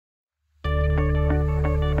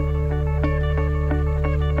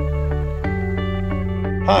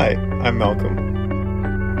Hi, I'm Malcolm.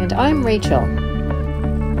 And I'm Rachel.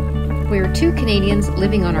 We're two Canadians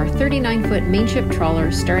living on our 39-foot mainship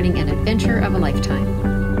trawler starting an adventure of a lifetime.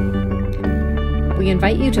 We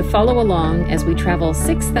invite you to follow along as we travel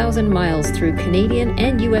 6,000 miles through Canadian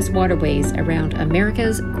and U.S. waterways around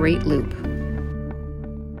America's Great Loop.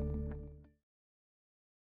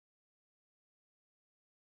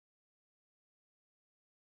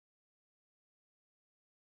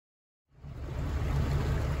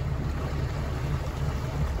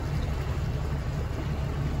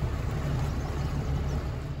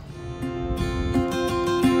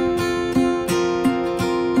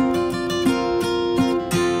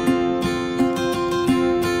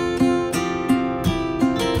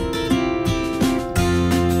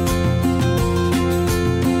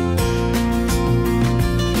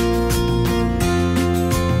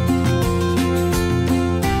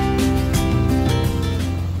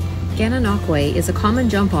 Gananoque is a common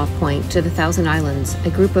jump-off point to the Thousand Islands, a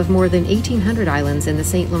group of more than 1,800 islands in the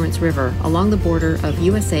St. Lawrence River along the border of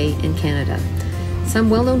USA and Canada. Some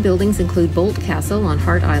well-known buildings include Bolt Castle on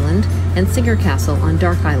Hart Island and Singer Castle on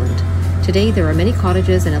Dark Island. Today there are many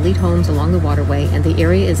cottages and elite homes along the waterway, and the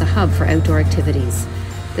area is a hub for outdoor activities.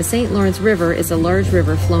 The St. Lawrence River is a large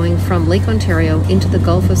river flowing from Lake Ontario into the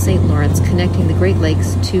Gulf of St. Lawrence, connecting the Great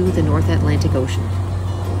Lakes to the North Atlantic Ocean.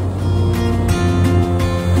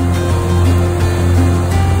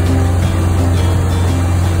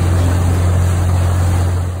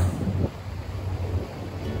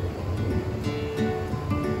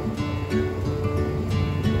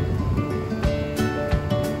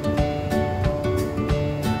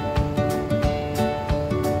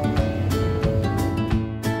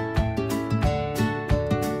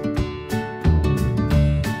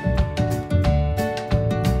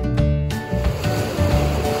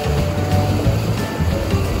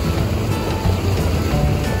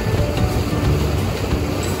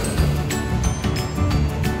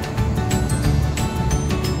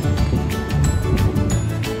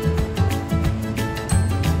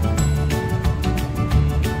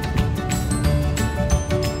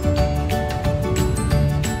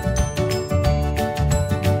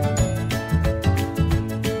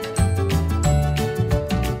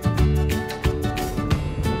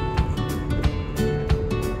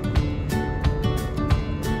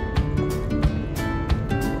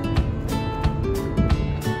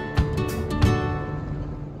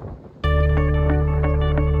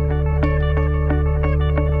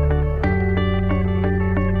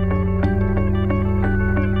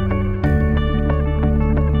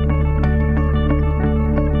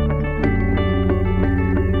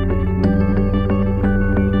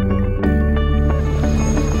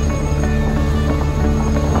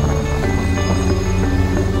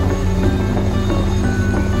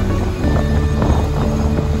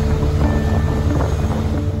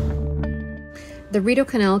 The Rideau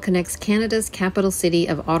Canal connects Canada's capital city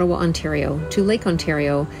of Ottawa, Ontario, to Lake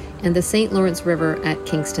Ontario and the St. Lawrence River at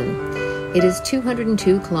Kingston. It is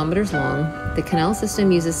 202 kilometers long. The canal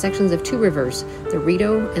system uses sections of two rivers, the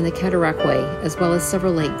Rideau and the Gananoque, as well as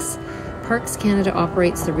several lakes. Parks Canada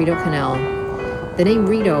operates the Rideau Canal. The name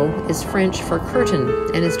Rideau is French for curtain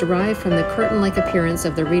and is derived from the curtain-like appearance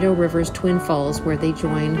of the Rideau River's twin falls where they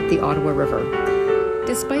join the Ottawa River.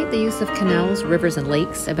 Despite the use of canals, rivers, and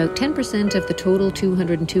lakes, about 10% of the total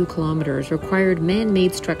 202 kilometers required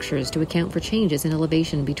man-made structures to account for changes in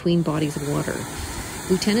elevation between bodies of water.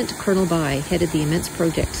 Lieutenant Colonel By headed the immense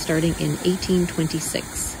project starting in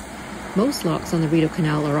 1826. Most locks on the Rideau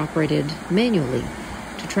Canal are operated manually.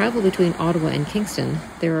 To travel between Ottawa and Kingston,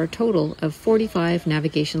 there are a total of 45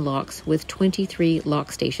 navigation locks with 23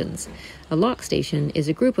 lock stations. A lock station is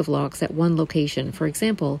a group of locks at one location. For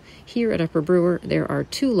example, here at Upper Brewer, there are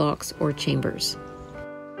 2 locks or chambers.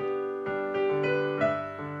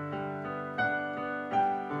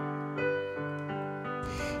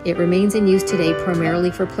 It remains in use today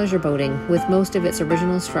primarily for pleasure boating, with most of its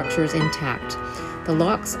original structures intact. The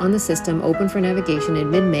locks on the system open for navigation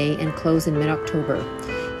in mid-May and close in mid-October.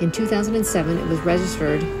 In 2007, it was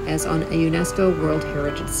registered as on a UNESCO World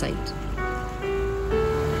Heritage Site.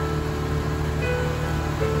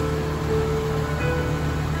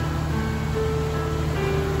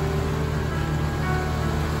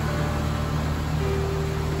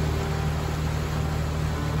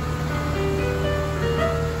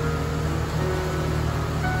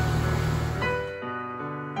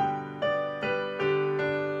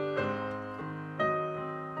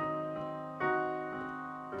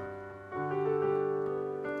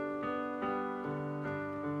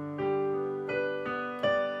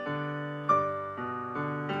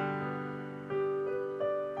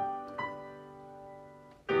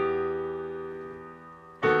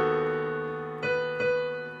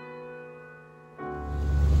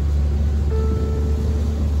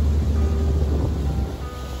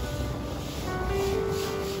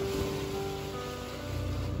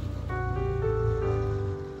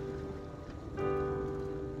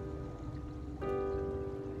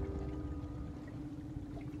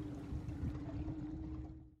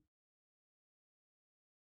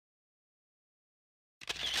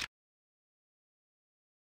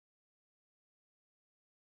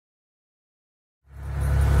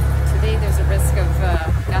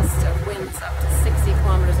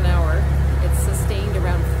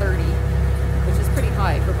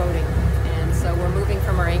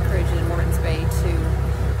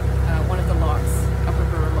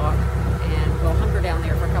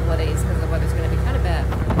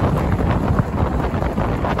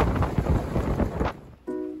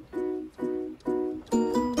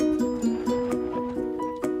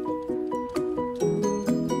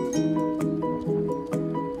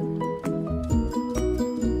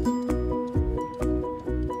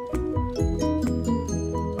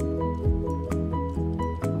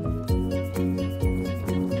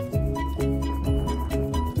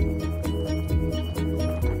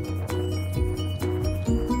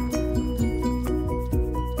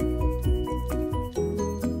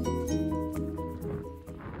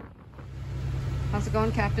 How's it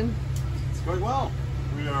going, Captain? It's going well.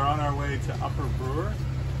 We are on our way to Upper Brewer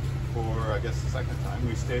for, I guess, the second time.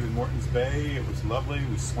 We stayed in Morton's Bay. It was lovely.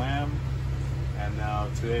 We swam. And now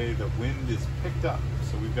today the wind is picked up.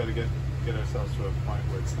 So we've got to get ourselves to a point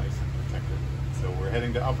where it's nice and protected. So we're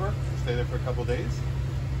heading to Upper. We'll stay there for a couple of days.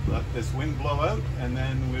 Let this wind blow out, and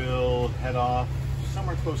then we'll head off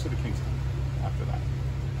somewhere closer to Kingston after that.